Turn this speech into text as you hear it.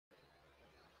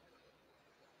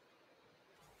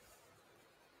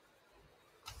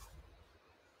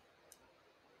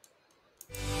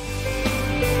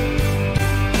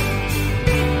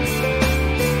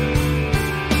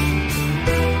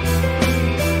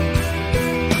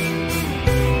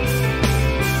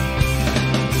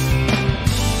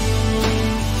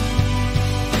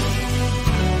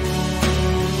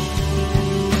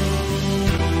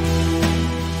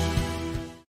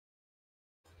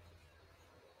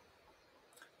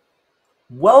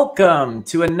Welcome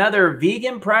to another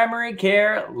Vegan Primary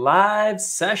Care live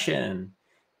session.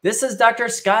 This is Dr.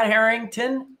 Scott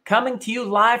Harrington coming to you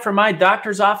live from my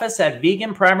doctor's office at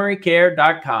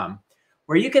veganprimarycare.com,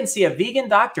 where you can see a vegan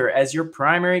doctor as your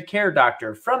primary care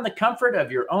doctor from the comfort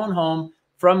of your own home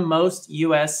from most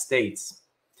U.S. states.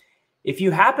 If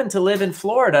you happen to live in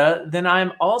Florida, then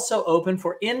I'm also open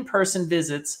for in-person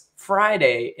visits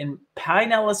Friday in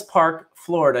Pinellas Park,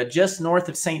 Florida, just north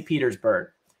of St. Petersburg.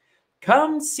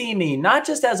 Come see me, not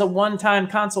just as a one-time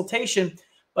consultation,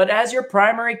 but as your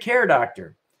primary care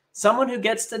doctor, someone who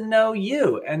gets to know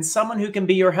you and someone who can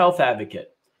be your health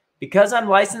advocate. Because I'm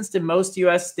licensed in most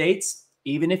U.S. states,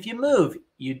 even if you move,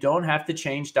 you don't have to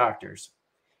change doctors.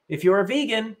 If you're a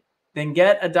vegan, then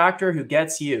get a doctor who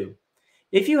gets you.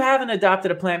 If you haven't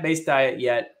adopted a plant-based diet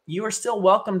yet, you are still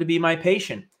welcome to be my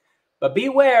patient. But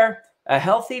beware, a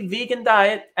healthy vegan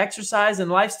diet, exercise,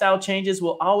 and lifestyle changes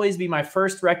will always be my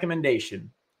first recommendation.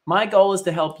 My goal is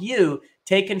to help you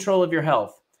take control of your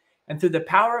health. And through the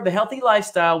power of a healthy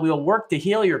lifestyle, we will work to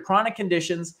heal your chronic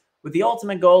conditions with the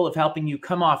ultimate goal of helping you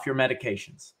come off your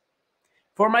medications.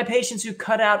 For my patients who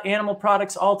cut out animal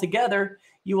products altogether,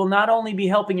 you will not only be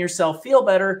helping yourself feel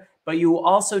better, but you will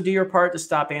also do your part to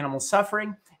stop animal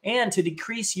suffering and to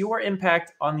decrease your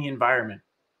impact on the environment.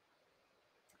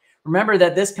 Remember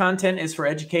that this content is for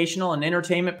educational and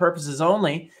entertainment purposes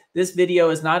only. This video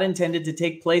is not intended to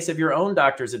take place of your own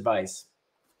doctor's advice.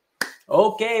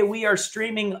 Okay, we are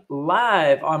streaming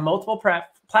live on multiple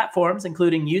platforms,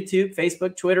 including YouTube,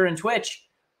 Facebook, Twitter, and Twitch.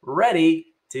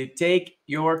 Ready to take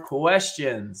your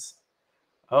questions.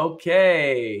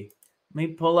 Okay, let me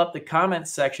pull up the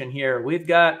comments section here. We've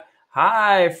got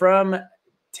hi from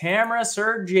Tamara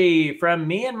Sergi from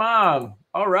me and mom.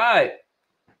 All right.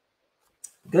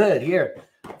 Good. Here,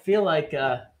 I feel like,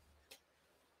 okay,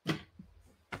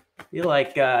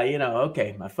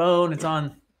 my phone, it's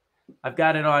on, I've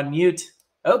got it on mute.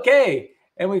 Okay.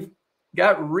 And we've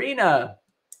got Rena.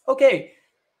 Okay.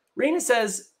 Rena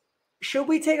says, should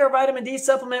we take our vitamin D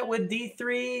supplement with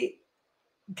D3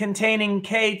 containing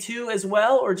K2 as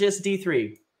well, or just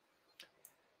D3?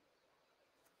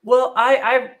 Well,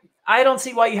 I don't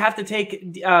see why you have to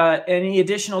take any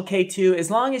additional K2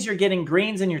 as long as you're getting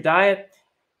greens in your diet.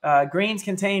 Greens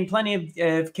contain plenty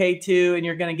of K2, and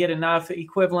you're going to get enough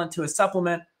equivalent to a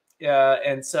supplement.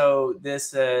 And so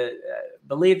this,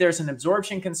 believe there's an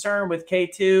absorption concern with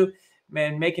K2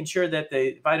 and making sure that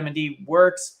the vitamin D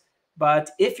works. But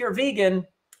if you're vegan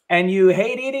and you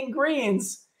hate eating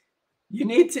greens, you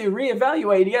need to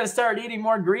reevaluate. You got to start eating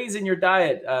more greens in your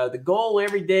diet. The goal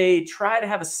every day, try to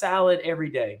have a salad every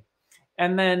day.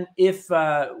 And then if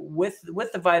with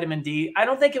the vitamin D, I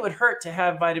don't think it would hurt to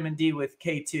have vitamin D with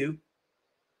K2,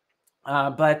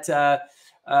 but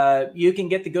you can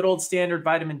get the good old standard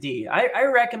vitamin D. I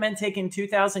recommend taking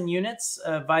 2,000 units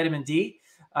of vitamin D,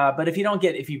 but if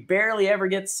you barely ever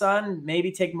get sun,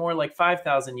 maybe take more like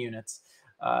 5,000 units.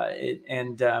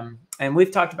 And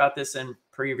we've talked about this in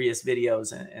previous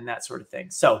videos and that sort of thing.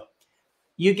 So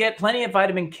you get plenty of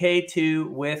vitamin K2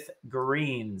 with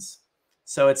greens.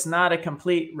 So it's not a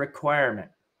complete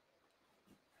requirement.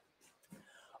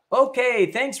 Okay,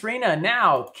 thanks, Rena.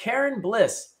 Now, Karen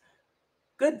Bliss.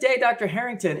 Good day, Dr.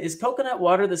 Harrington. Is coconut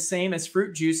water the same as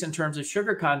fruit juice in terms of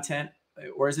sugar content,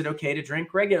 or is it okay to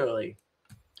drink regularly?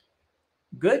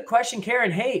 Good question,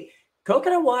 Karen. Hey,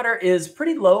 coconut water is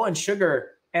pretty low in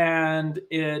sugar, and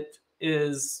it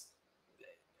is,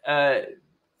 I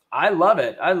love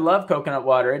it. I love coconut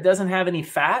water. It doesn't have any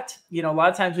fat. You know, a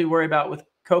lot of times we worry about with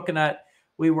coconut,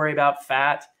 we worry about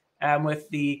fat, and with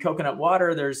the coconut water,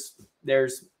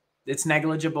 it's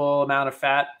negligible amount of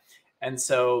fat, and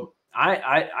so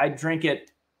I drink it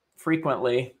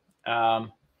frequently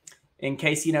in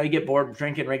case you get bored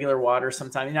drinking regular water.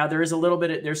 Sometimes now there is a little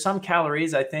bit. There's some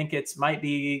calories. I think it might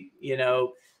be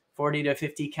 40 to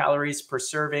 50 calories per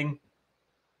serving.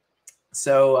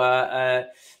 So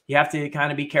you have to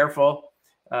kind of be careful.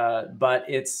 But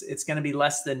it's going to be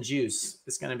less than juice.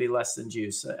 It's going to be less than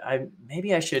juice. I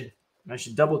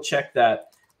should double check that.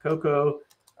 Cocoa.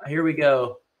 Here we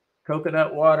go.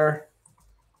 Coconut water.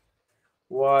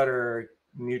 Water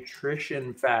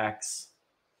nutrition facts.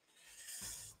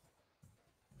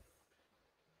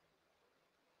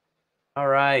 All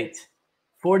right.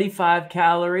 45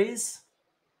 calories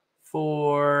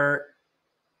for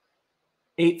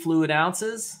 8 fluid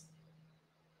ounces.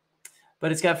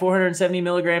 But it's got 470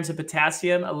 milligrams of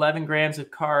potassium, 11 grams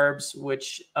of carbs,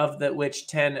 which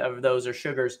 10 of those are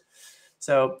sugars.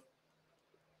 So,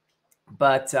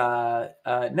 but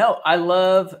no, I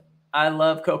love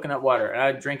coconut water, and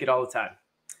I drink it all the time.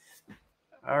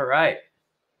 All right.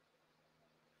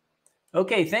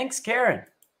 Okay, thanks, Karen.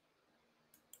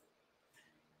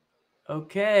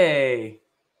 Okay.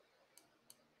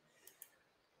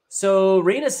 So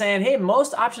Rena's saying, hey,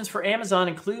 most options for Amazon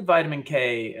include vitamin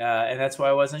K, and that's why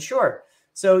I wasn't sure.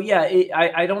 So yeah,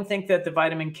 I don't think that the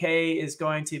vitamin K is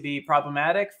going to be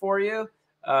problematic for you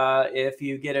if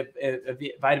you get a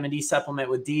vitamin D supplement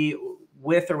with D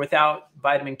with or without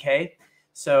vitamin K.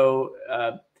 So,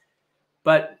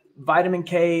 but vitamin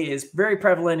K is very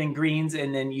prevalent in greens,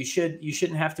 and then you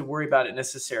shouldn't have to worry about it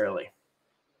necessarily.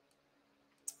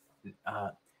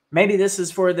 Maybe this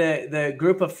is for the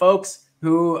group of folks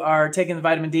who are taking the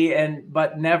vitamin D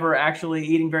but never actually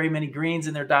eating very many greens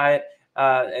in their diet,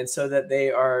 and so that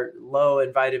they are low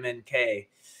in vitamin K.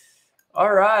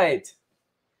 All right,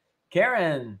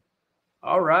 Karen.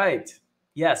 All right.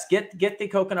 Yes, get the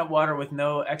coconut water with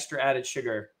no extra added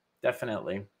sugar.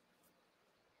 Definitely.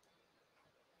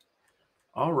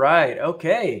 All right.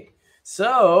 Okay.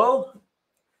 So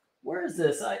where is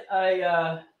this?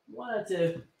 I wanted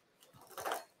to.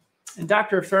 In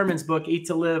Dr. Thurman's book, Eat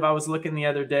to Live, I was looking the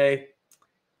other day,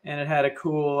 and it had a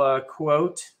cool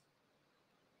quote.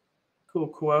 Cool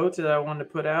quote that I wanted to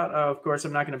put out. Oh, of course,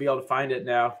 I'm not going to be able to find it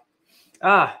now.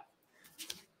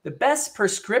 The best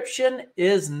prescription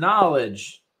is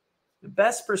knowledge. The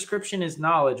best prescription is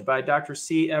knowledge by Dr.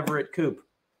 C. Everett Koop.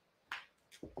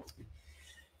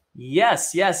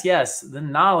 Yes, yes, yes. The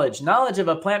knowledge of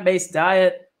a plant-based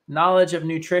diet, knowledge of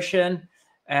nutrition,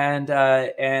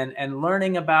 and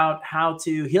learning about how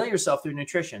to heal yourself through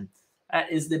nutrition.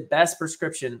 That is the best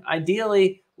prescription.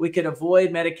 Ideally, we could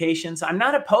avoid medications. I'm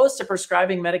not opposed to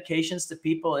prescribing medications to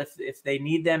people if they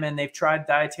need them and they've tried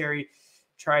dietary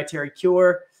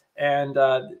cure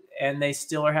and they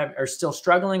still are still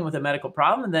struggling with a medical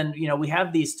problem. And then we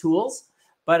have these tools,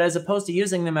 but as opposed to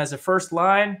using them as a first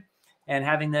line and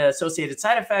having the associated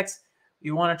side effects,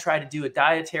 you want to try to do a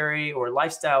dietary or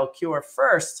lifestyle cure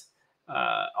first.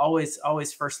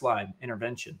 Always first line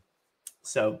intervention.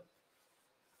 So,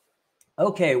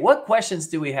 okay, what questions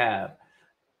do we have?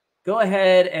 Go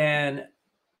ahead and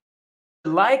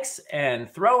likes and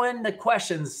throw in the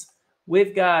questions.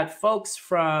 We've got folks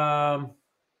from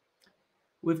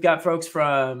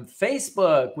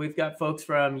Facebook. We've got folks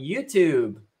from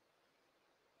YouTube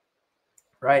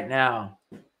right now.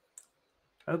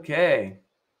 Okay.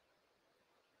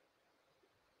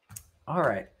 All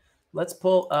right. Let's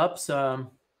pull up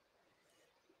some.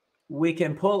 We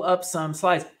can pull up some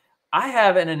slides. I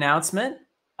have an announcement.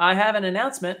 I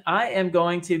am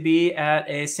going to be at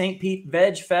a St. Pete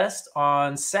Veg Fest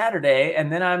on Saturday,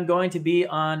 and then I'm going to be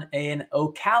on an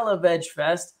Ocala Veg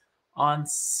Fest on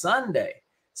Sunday.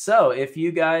 So if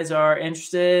you guys are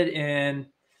interested in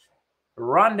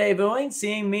rendezvousing,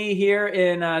 seeing me here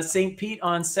in St. Pete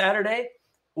on Saturday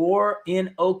or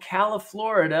in Ocala,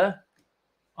 Florida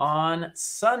on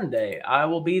Sunday, I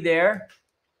will be there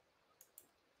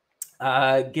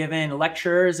giving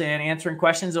lectures and answering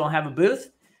questions. I'll have a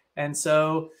booth. And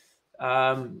so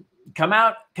come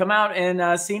out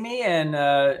and see me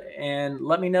and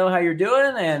let me know how you're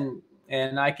doing,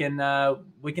 and I can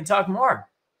we can talk more.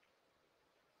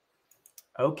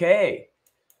 Okay.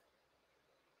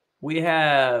 We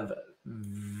have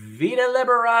Vita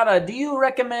Liberata. Do you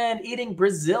recommend eating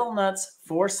Brazil nuts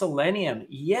for selenium?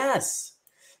 Yes.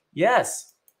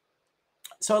 Yes.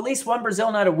 So at least one Brazil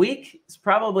nut a week is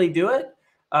probably do it.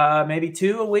 Maybe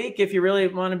 2 a week if you really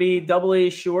want to be doubly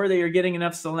sure that you're getting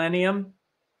enough selenium.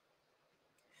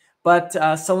 But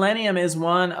selenium is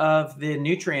one of the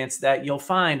nutrients that you'll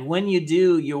find when you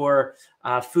do your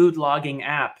food logging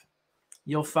app.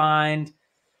 You'll find,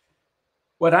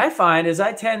 what I find is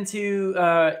I tend to,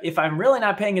 if I'm really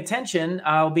not paying attention,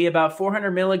 I'll be about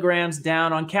 400 milligrams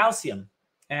down on calcium.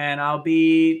 And I'll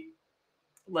be,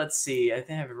 let's see, I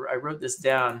think I wrote this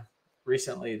down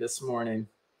recently this morning.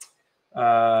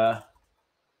 About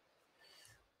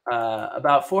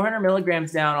 400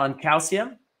 milligrams down on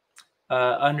calcium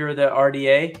under the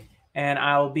RDA, and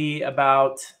I'll be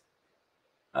about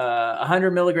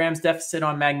 100 milligrams deficit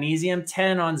on magnesium,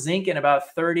 10 on zinc, and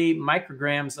about 30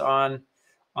 micrograms on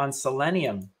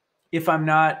selenium. If I'm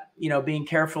not, being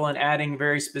careful and adding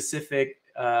very specific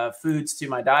foods to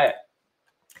my diet.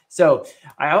 So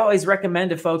I always recommend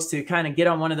to folks to kind of get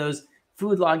on one of those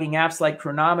food logging apps like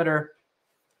Chronometer,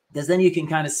 because then you can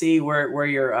kind of see where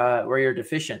you're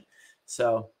deficient.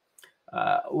 So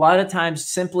a lot of times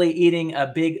simply eating a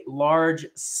big, large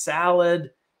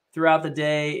salad throughout the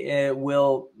day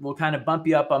will kind of bump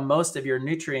you up on most of your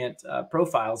nutrient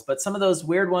profiles. But some of those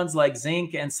weird ones like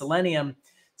zinc and selenium,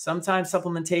 sometimes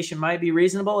supplementation might be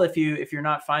reasonable if you're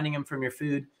not finding them from your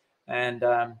food. And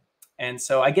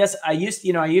so I guess I used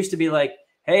to be like,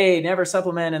 hey, never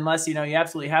supplement unless, you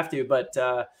absolutely have to. But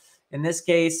in this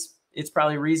case, it's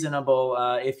probably reasonable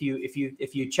if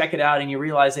you check it out and you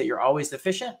realize that you're always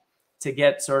deficient, to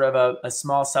get sort of a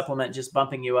small supplement just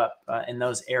bumping you up in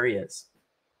those areas.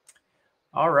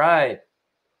 All right.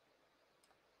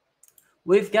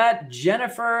 We've got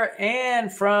Jennifer Ann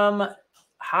from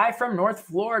North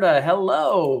Florida.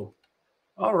 Hello.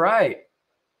 All right.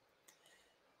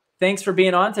 Thanks for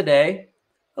being on today.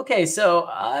 Okay, so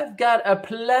I've got a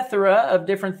plethora of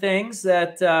different things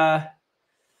that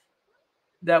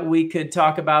that we could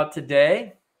talk about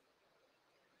today.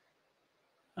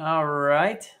 All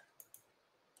right.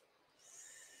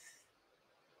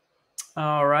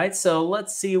 All right, so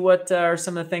let's see what are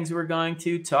some of the things we're going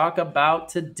to talk about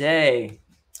today.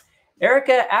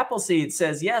 Erica Appleseed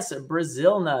says, yes,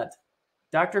 Brazil nut.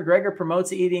 Dr. Greger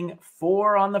promotes eating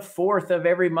 4 on the 4th of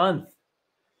every month.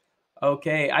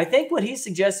 Okay, I think what he's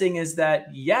suggesting is that,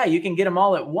 yeah, you can get them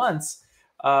all at once,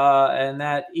 and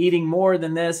that eating more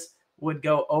than this would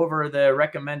go over the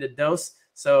recommended dose.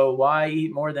 So why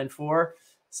eat more than 4?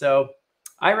 So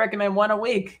I recommend 1 a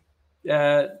week.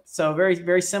 So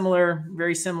very similar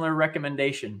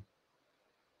recommendation.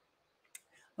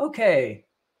 Okay,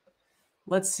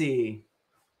 let's see.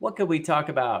 What could we talk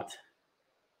about?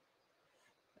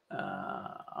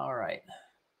 All right.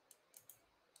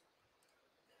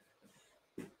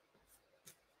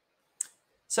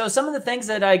 So some of the things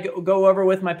that I go over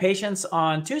with my patients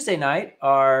on Tuesday night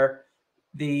are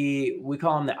we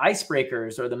call them the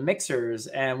icebreakers or the mixers.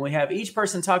 And we have each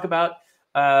person talk about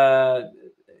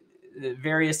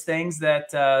various things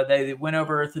that they went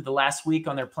over through the last week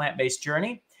on their plant-based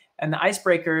journey. And the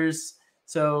icebreakers,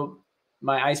 so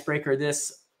my icebreaker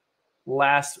this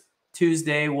last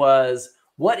Tuesday was,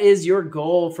 what is your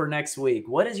goal for next week?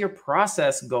 What is your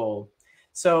process goal?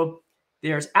 So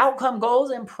there's outcome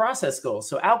goals and process goals.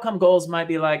 So outcome goals might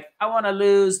be like, I want to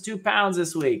lose 2 pounds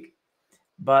this week.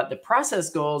 But the process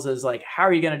goals is like, how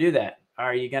are you going to do that?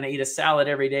 Are you going to eat a salad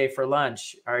every day for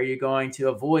lunch? Are you going to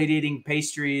avoid eating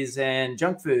pastries and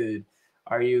junk food?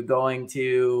 Are you going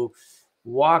to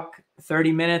walk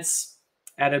 30 minutes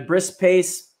at a brisk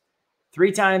pace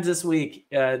 3 times this week?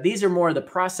 These are more the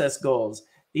process goals.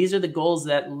 These are the goals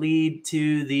that lead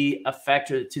to the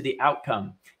effect or to the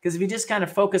outcome. Because if you just kind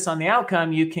of focus on the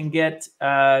outcome, you can get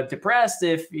depressed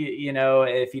if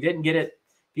if you didn't get it,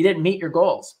 if you didn't meet your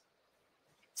goals.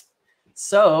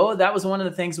 So that was one of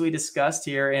the things we discussed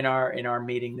here in our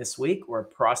meeting this week, were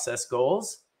process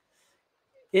goals.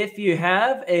 If you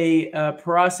have a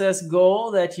process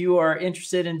goal that you are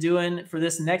interested in doing for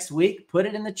this next week, put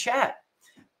it in the chat.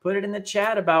 Put it in the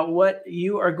chat about what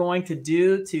you are going to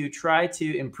do to try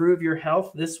to improve your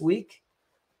health this week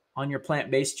on your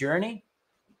plant-based journey,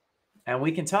 and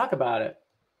we can talk about it.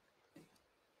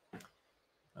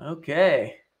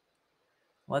 Okay,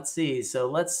 let's see. So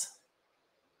let's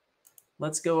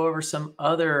go over some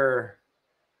other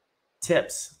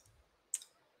tips.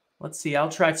 Let's see. I'll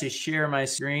try to share my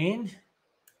screen.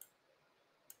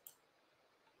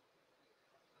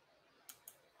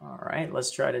 All right,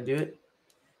 let's try to do it.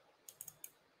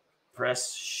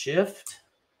 Press Shift.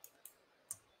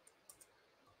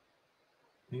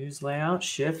 News layout,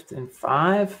 Shift and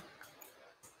 5.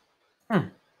 Let's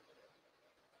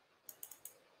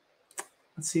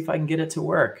see if I can get it to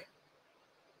work.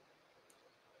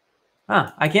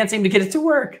 I can't seem to get it to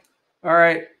work. All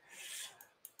right.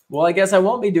 Well, I guess I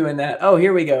won't be doing that. Oh,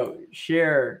 here we go.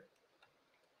 Share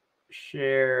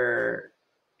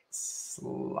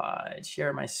slides.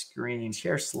 Share my screen.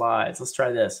 Share slides. Let's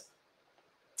try this.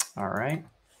 All right.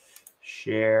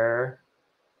 Share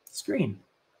screen.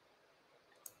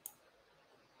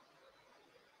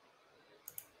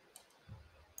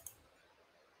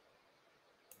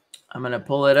 I'm going to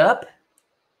pull it up.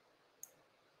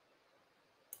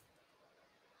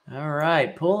 All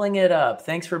right, pulling it up.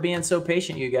 Thanks for being so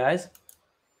patient, you guys.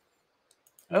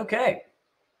 Okay.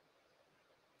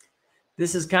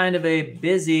 This is kind of a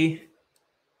busy.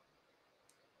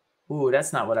 Ooh,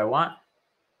 that's not what I want.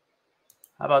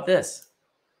 How about this?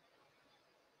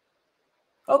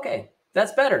 Okay,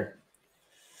 that's better.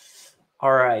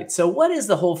 All right, so what is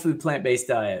the whole food plant-based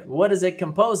diet? What is it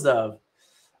composed of?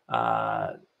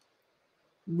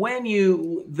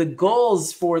 The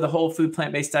goals for the whole food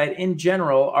plant-based diet in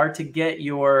general are to get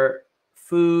your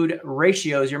food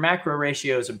ratios, your macro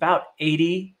ratios, about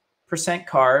 80%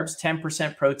 carbs,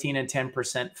 10% protein, and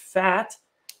 10% fat,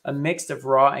 a mix of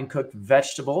raw and cooked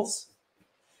vegetables.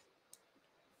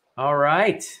 All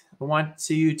right. I want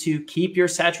you to keep your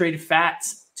saturated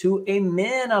fats to a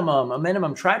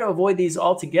minimum. Try to avoid these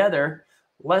altogether,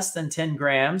 less than 10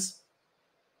 grams.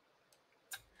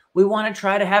 we want to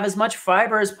try to have as much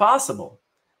fiber as possible.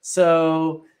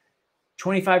 So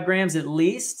 25 grams at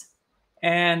least,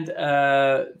 and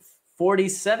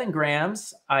 47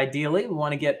 grams, ideally. We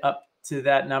want to get up to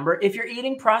that number. If you're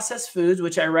eating processed foods,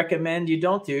 which I recommend you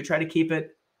don't do, try to keep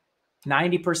it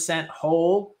 90%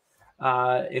 whole.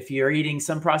 If you're eating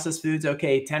some processed foods,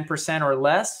 okay, 10% or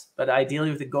less, but ideally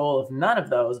with the goal of none of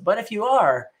those. But if you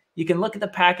are, you can look at the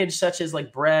package, such as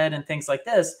like bread and things like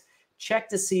this. Check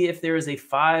to see if there is a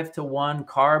 5-to-1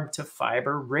 carb to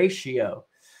fiber ratio.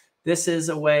 This is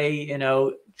a way,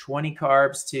 20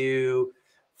 carbs to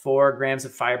 4 grams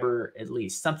of fiber at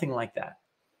least, something like that.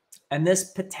 And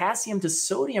this potassium to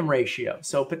sodium ratio.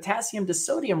 So potassium to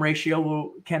sodium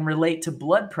ratio can relate to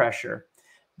blood pressure.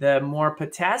 The more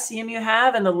potassium you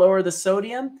have and the lower the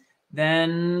sodium,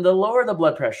 then the lower the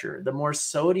blood pressure. The more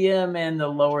sodium and the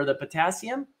lower the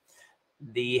potassium,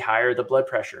 the higher the blood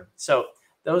pressure. So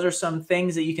those are some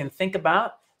things that you can think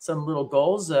about, some little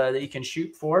goals that you can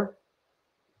shoot for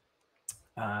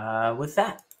with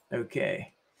that.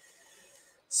 Okay.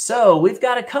 So we've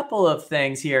got a couple of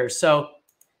things here. So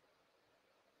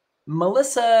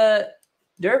Melissa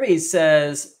Derby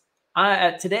says,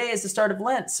 today is the start of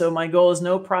Lent, so my goal is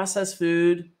no processed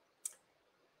food.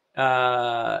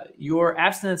 Your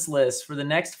abstinence list for the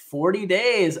next 40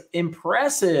 days.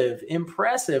 Impressive.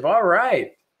 Impressive. All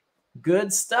right.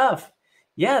 Good stuff.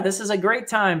 Yeah, this is a great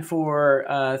time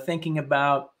for thinking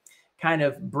about kind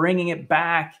of bringing it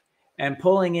back and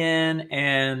pulling in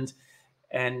and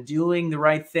doing the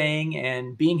right thing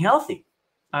and being healthy.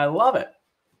 I love it.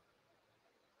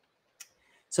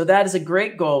 So that is a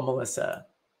great goal, Melissa.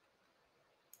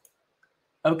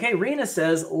 Okay, Rena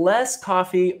says, less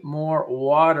coffee, more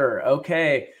water.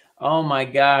 Okay. Oh my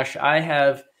gosh. I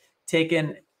have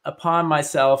taken upon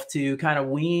myself to kind of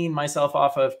wean myself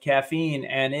off of caffeine,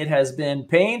 and it has been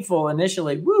painful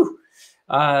initially. Woo!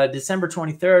 December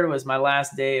 23rd was my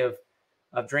last day of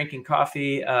drinking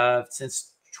coffee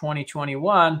since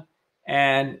 2021.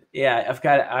 And yeah,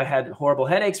 I had horrible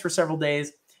headaches for several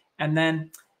days. And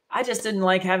then I just didn't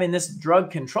like having this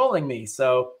drug controlling me.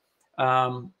 So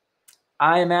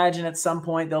I imagine at some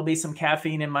point there'll be some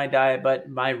caffeine in my diet, but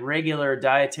my regular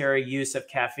dietary use of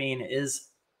caffeine is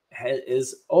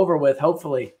over with,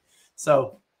 hopefully.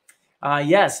 So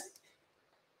yes,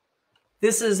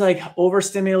 this is like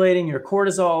overstimulating your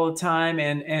cortisol all the time,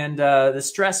 and the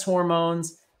stress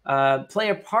hormones play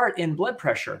a part in blood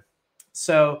pressure.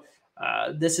 So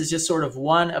this is just sort of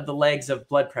one of the legs of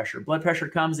blood pressure. Blood pressure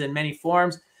comes in many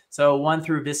forms. So 1,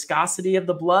 through viscosity of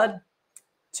the blood.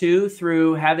 2,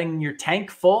 through having your tank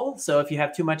full. So if you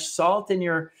have too much salt in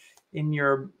your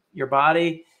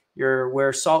body,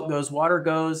 where salt goes, water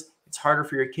goes. It's harder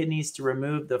for your kidneys to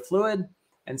remove the fluid.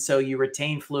 And so you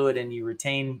retain fluid and you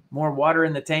retain more water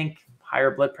in the tank,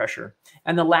 higher blood pressure.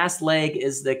 And the last leg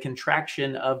is the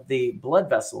contraction of the blood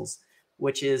vessels,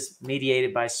 which is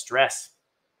mediated by stress.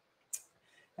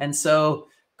 And so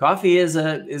coffee is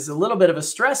a little bit of a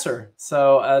stressor.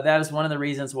 So that is one of the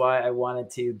reasons why I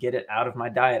wanted to get it out of my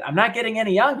diet. I'm not getting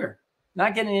any younger.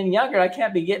 Not getting any younger. I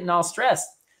can't be getting all stressed.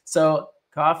 So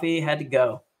coffee had to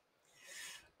go.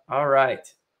 All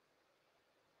right.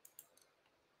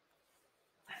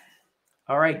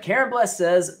 All right. Karen Bless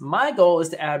says, my goal is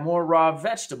to add more raw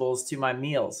vegetables to my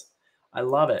meals. I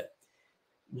love it.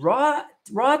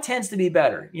 Raw tends to be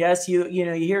better. Yes, you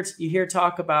hear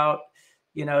talk about,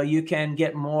 you can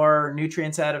get more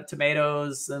nutrients out of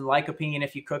tomatoes and lycopene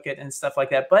if you cook it and stuff like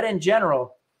that. But in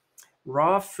general,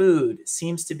 raw food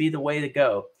seems to be the way to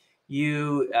go.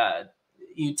 You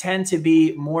tend to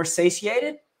be more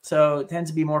satiated, so it tends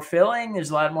to be more filling.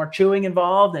 There's a lot more chewing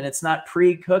involved, and it's not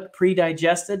pre-cooked,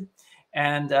 pre-digested,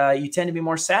 and you tend to be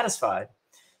more satisfied.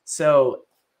 So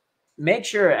make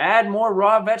sure, add more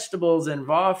raw vegetables and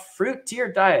raw fruit to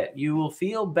your diet. You will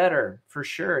feel better for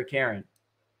sure, Karen.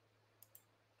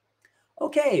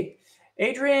 Okay,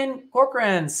 Adrian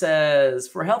Corcoran says,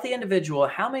 for a healthy individual,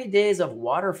 how many days of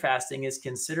water fasting is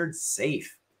considered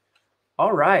safe?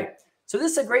 All right, so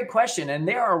this is a great question. And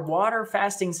there are water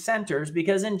fasting centers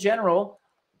because in general,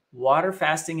 water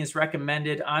fasting is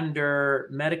recommended under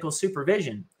medical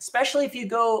supervision, especially if you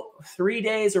go 3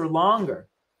 days or longer.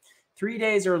 3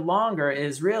 days or longer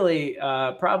is really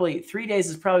probably 3 days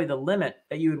is probably the limit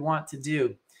that you would want to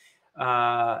do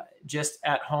just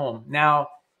at home. Now,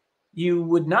 you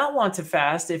would not want to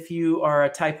fast if you are a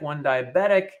type 1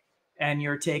 diabetic and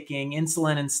you're taking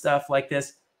insulin and stuff like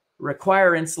this,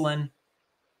 require insulin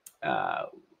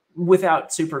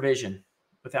without supervision,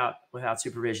 without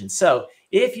supervision. So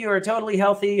if you are totally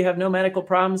healthy, you have no medical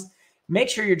problems, make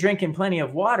sure you're drinking plenty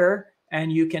of water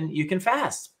and you can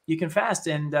fast. You can fast.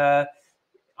 And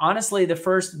honestly, the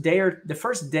first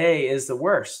day is the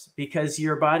worst because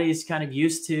your body is kind of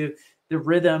used to the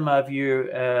rhythm of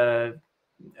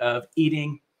of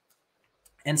eating.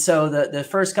 And so the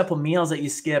first couple meals that you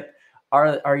skip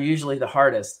are usually the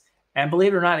hardest. And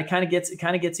believe it or not, it kind of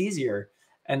gets easier.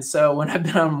 And so when I've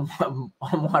been on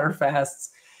water fasts,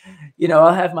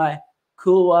 I'll have my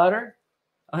cool water,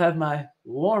 I'll have my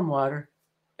warm water.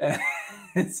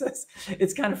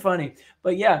 It's kind of funny,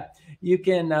 but yeah, you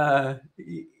can try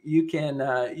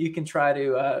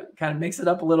to kind of mix it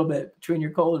up a little bit between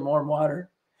your cold and warm water.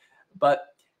 But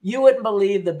you wouldn't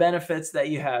believe the benefits that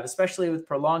you have, especially with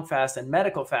prolonged fast and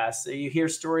medical fast. So you hear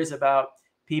stories about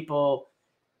people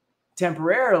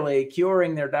temporarily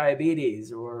curing their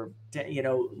diabetes or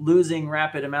losing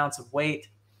rapid amounts of weight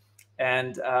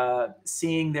and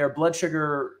seeing their blood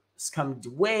sugar come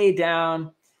way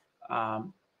down,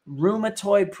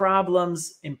 rheumatoid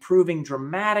problems improving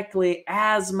dramatically,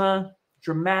 asthma,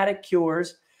 dramatic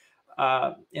cures.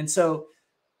 And so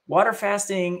water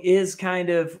fasting is kind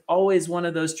of always one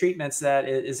of those treatments that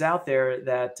is out there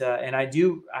that, and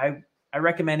I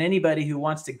recommend anybody who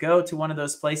wants to go to one of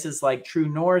those places like True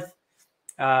North,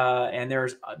 and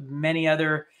there's many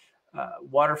other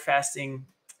water fasting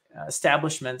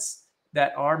establishments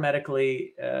that are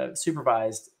medically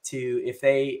supervised to, if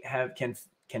they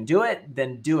can do it,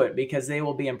 then do it, because they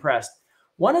will be impressed.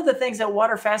 One of the things that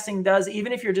water fasting does,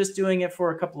 even if you're just doing it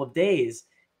for a couple of days,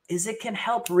 is it can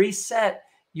help reset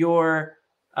your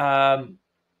the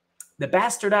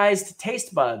bastardized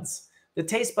taste buds, the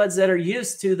taste buds that are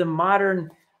used to the modern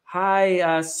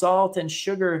high salt and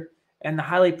sugar and the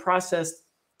highly processed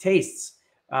tastes.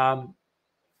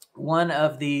 One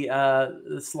of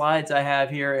the slides I have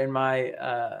here in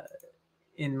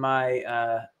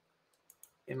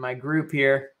my group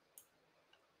here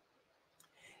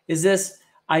is this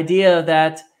idea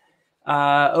that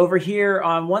over here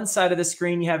on one side of the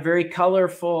screen, you have very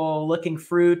colorful looking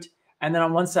fruit. And then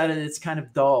on one side of it, it's kind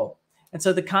of dull. And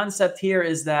so the concept here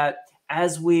is that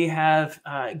as we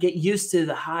get used to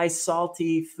the high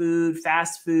salty food,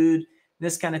 fast food,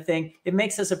 this kind of thing, it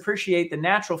makes us appreciate the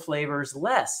natural flavors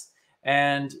less.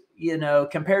 And,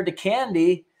 compared to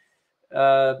candy,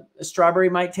 a strawberry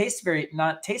might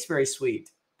not taste very sweet.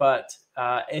 But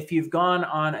if you've gone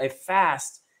on a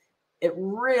fast, it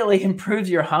really improves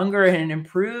your hunger and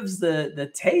improves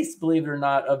the taste, believe it or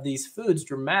not, of these foods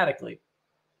dramatically.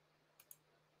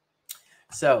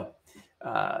 So,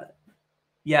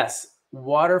 yes,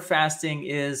 water fasting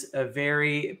is a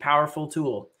very powerful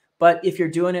tool. But if you're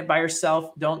doing it by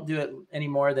yourself, don't do it any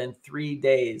more than 3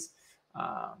 days.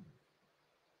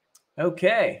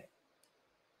 Okay.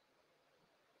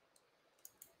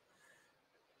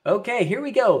 Okay, here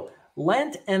we go.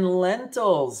 Lent and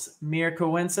lentils, mere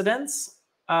coincidence?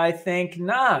 I think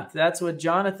not. That's what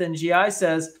Jonathan GI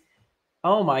says.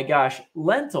 Oh my gosh,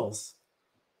 lentils.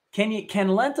 Can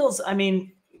lentils, I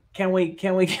mean, can we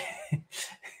can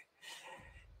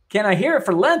I hear it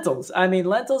for lentils? I mean,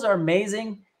 lentils are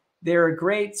amazing. They're a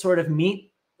great sort of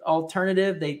meat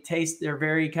alternative. They're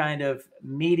very kind of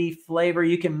meaty flavor.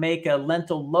 You can make a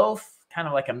lentil loaf, kind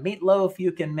of like a meatloaf.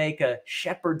 You can make a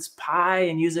shepherd's pie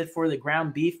and use it for the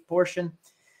ground beef portion.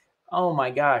 Oh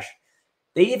my gosh.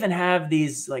 They even have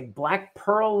these like black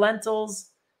pearl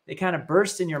lentils. They kind of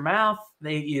burst in your mouth.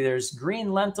 There's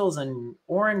green lentils and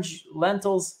orange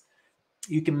lentils.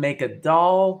 You can make a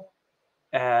dal,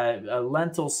 a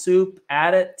lentil soup,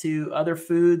 add it to other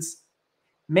foods.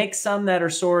 Make some that are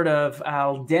sort of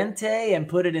al dente and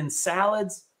put it in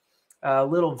salads. A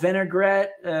little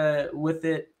vinaigrette with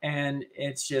it, and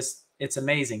it's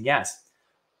amazing. Yes,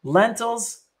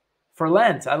 lentils for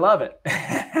Lent. I love it.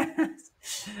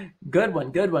 Good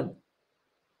one.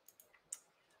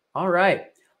 All right.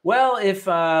 Well, if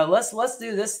let's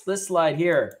do this slide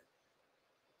here.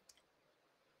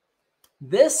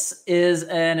 This is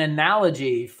an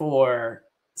analogy for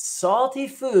salty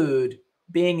food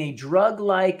being a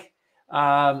drug-like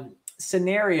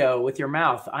scenario with your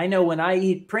mouth. I know when I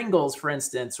eat Pringles, for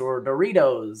instance, or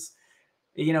Doritos,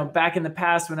 back in the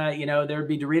past when there would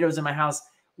be Doritos in my house,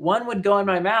 one would go in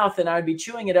my mouth and I would be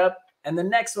chewing it up, and the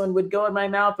next one would go in my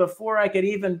mouth before I could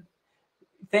even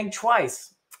think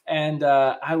twice. And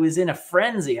I was in a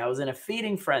frenzy. I was in a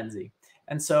feeding frenzy.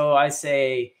 And so I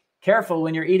say, careful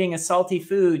when you're eating a salty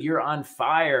food, you're on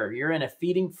fire. You're in a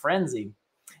feeding frenzy.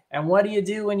 And what do you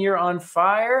do when you're on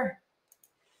fire?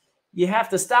 You have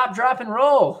to stop, drop, and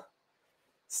roll.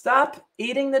 Stop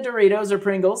eating the Doritos or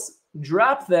Pringles,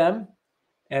 drop them,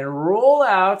 and roll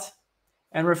out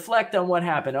and reflect on what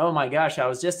happened. Oh my gosh, I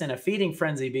was just in a feeding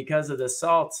frenzy because of the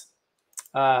salt.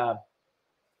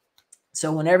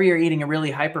 So whenever you're eating a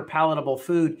really hyper palatable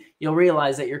food, you'll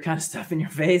realize that you're kind of stuffing your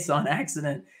face on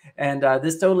accident. And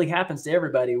this totally happens to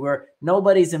everybody, where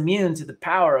nobody's immune to the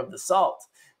power of the salt,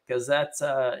 because that's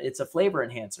it's a flavor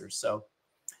enhancer. So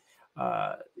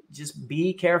just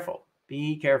be careful.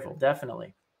 Be careful,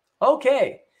 definitely.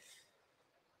 Okay.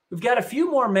 We've got a few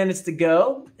more minutes to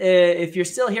go. If you're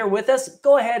still here with us,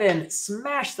 go ahead and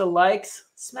smash the likes.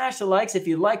 Smash the likes if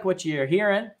you like what you're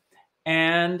hearing.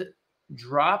 And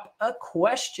drop a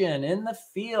question in the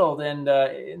field and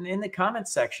in the comment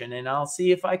section, and I'll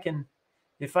see if I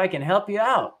can help you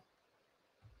out.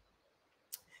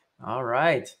 All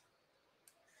right.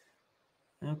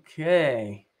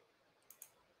 Okay.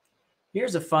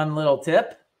 Here's a fun little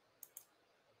tip.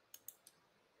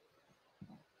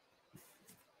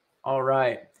 All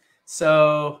right.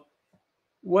 So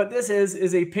what this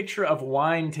is a picture of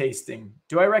wine tasting.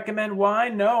 Do I recommend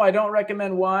wine? No, I don't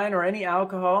recommend wine or any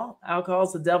alcohol. Alcohol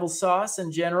is the devil's sauce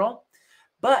in general.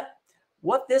 But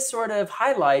what this sort of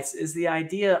highlights is the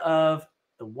idea of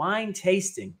the wine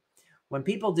tasting. When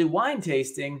people do wine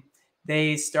tasting,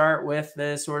 they start with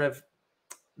the sort of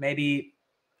maybe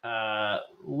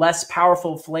less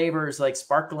powerful flavors like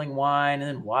sparkling wine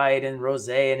and white and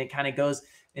rosé, and it kind of goes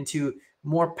into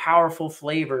more powerful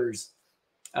flavors.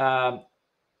 I'd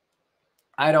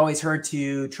always heard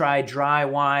to try dry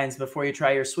wines before you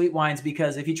try your sweet wines,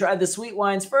 because if you tried the sweet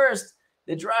wines first,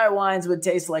 the dry wines would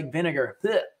taste like vinegar.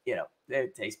 You know, they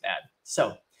would taste bad.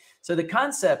 So the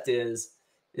concept is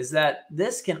that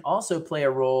this can also play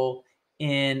a role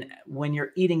in when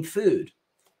you're eating food.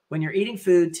 When you're eating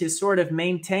food, to sort of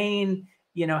maintain,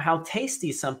 you know, how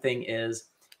tasty something is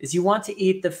you want to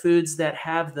eat the foods that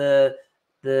have the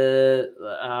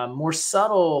more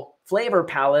subtle flavor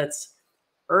palettes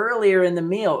earlier in the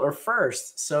meal or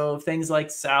first. So things like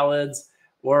salads,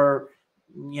 or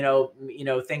you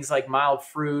know things like mild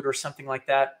fruit or something like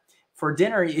that. For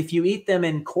dinner, if you eat them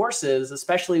in courses,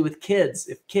 especially with kids,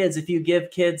 if you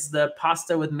give kids the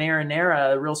pasta with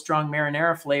marinara, a real strong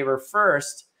marinara flavor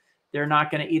first, they're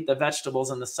not going to eat the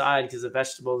vegetables on the side, because the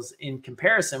vegetables in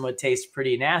comparison would taste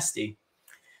pretty nasty.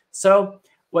 So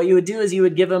what you would do is you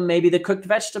would give them maybe the cooked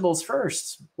vegetables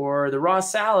first, or the raw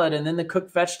salad and then the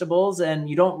cooked vegetables, and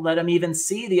you don't let them even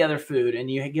see the other food, and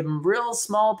you give them real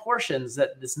small portions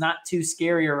that is not too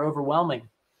scary or overwhelming.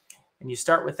 And you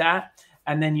start with that,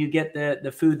 and then you get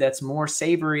the food that's more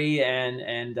savory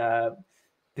and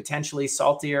potentially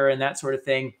saltier and that sort of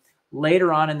thing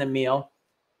later on in the meal.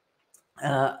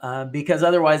 Because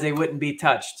otherwise they wouldn't be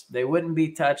touched. They wouldn't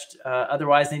be touched.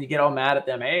 Otherwise, then you get all mad at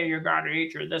them. Hey, you're going to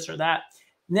eat your this or that.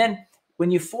 And then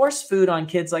when you force food on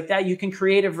kids like that, you can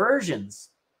create aversions.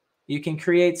 You can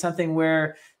create something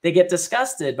where they get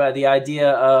disgusted by the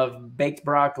idea of baked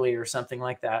broccoli or something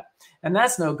like that. And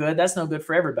that's no good. That's no good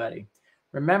for everybody.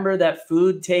 Remember that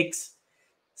food takes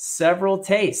several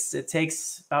tastes. It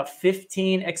takes about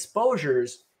 15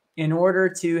 exposures in order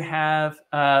to have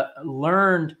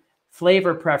learned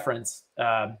flavor preference.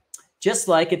 Just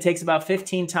like it takes about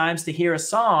 15 times to hear a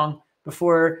song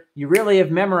before you really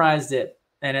have memorized it.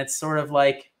 And it's sort of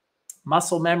like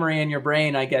muscle memory in your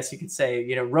brain, I guess you could say,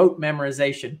 you know, rote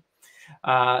memorization.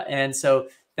 And so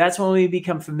that's when we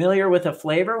become familiar with a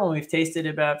flavor, when we've tasted it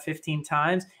about 15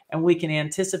 times, and we can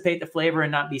anticipate the flavor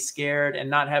and not be scared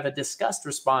and not have a disgust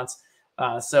response.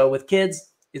 So with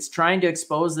kids, it's trying to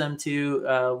expose them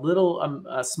to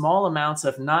small amounts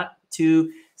of not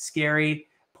too scary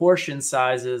portion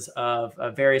sizes of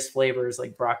various flavors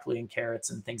like broccoli and carrots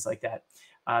and things like that,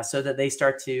 so that they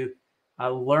start to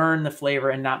learn the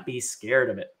flavor and not be scared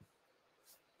of it.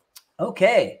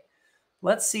 Okay,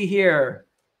 let's see here.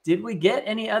 Did we get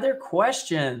any other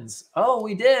questions? Oh,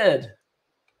 we did.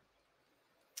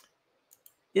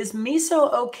 Is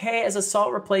miso okay as a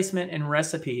salt replacement in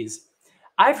recipes?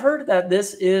 I've heard that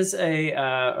this is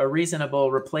a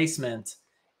reasonable replacement.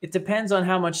 It depends on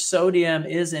how much sodium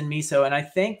is in miso, and I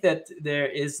think that there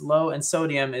is low in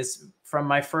sodium is from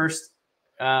my first,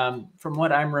 from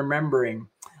what I'm remembering.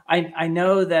 I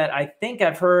know that I think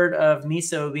I've heard of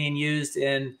miso being used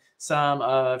in some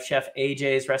of Chef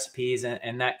AJ's recipes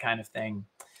and that kind of thing.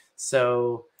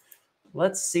 So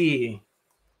let's see.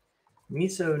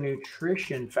 Miso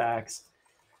nutrition facts.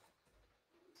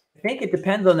 I think it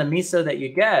depends on the miso that you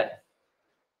get.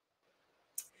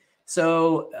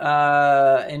 So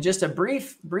in just a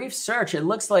brief search, it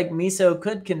looks like miso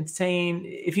could contain,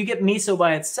 if you get miso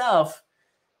by itself,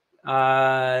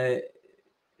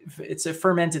 it's a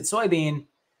fermented soybean,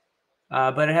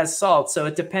 but it has salt. So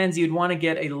it depends. You'd want to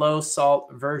get a low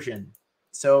salt version.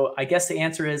 So I guess the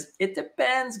answer is it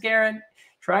depends, Garen.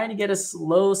 Trying to get a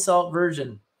low salt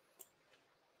version.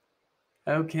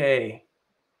 Okay.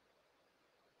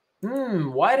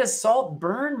 Why does salt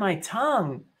burn my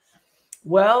tongue?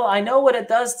 Well, I know what it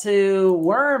does to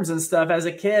worms and stuff. As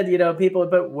a kid, people would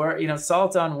put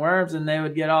salt on worms and they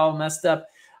would get all messed up.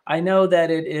 I know that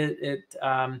it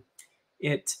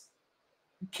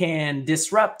can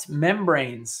disrupt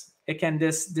membranes. It can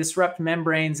disrupt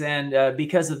membranes, and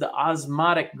because of the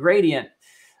osmotic gradient,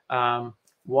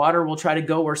 water will try to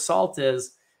go where salt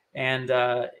is, and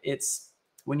it's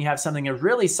when you have something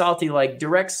really salty, like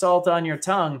direct salt on your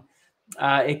tongue,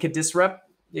 it could disrupt.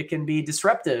 It can be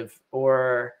disruptive,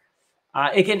 or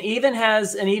it can even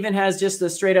has just a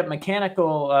straight up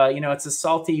mechanical. It's a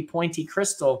salty, pointy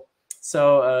crystal,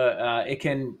 so it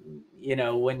can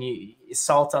when you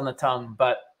salt on the tongue.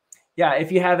 But yeah,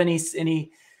 if you have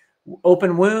any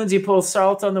open wounds, you pull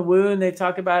salt on the wound. They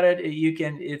talk about it.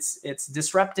 It's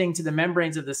disrupting to the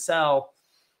membranes of the cell,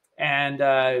 and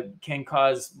can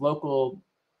cause local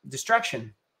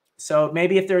destruction. So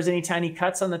maybe if there's any tiny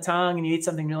cuts on the tongue and you eat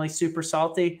something really super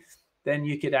salty, then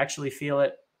you could actually feel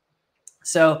it.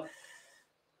 So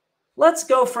let's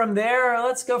go from there.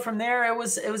 It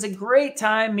was a great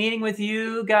time meeting with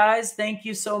you guys. Thank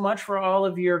you so much for all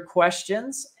of your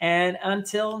questions. And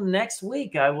until next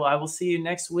week, I will see you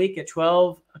next week at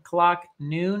 12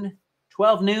 noon,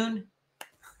 12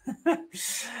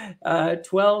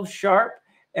 sharp.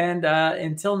 And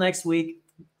until next week,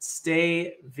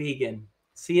 stay vegan.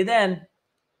 See you then.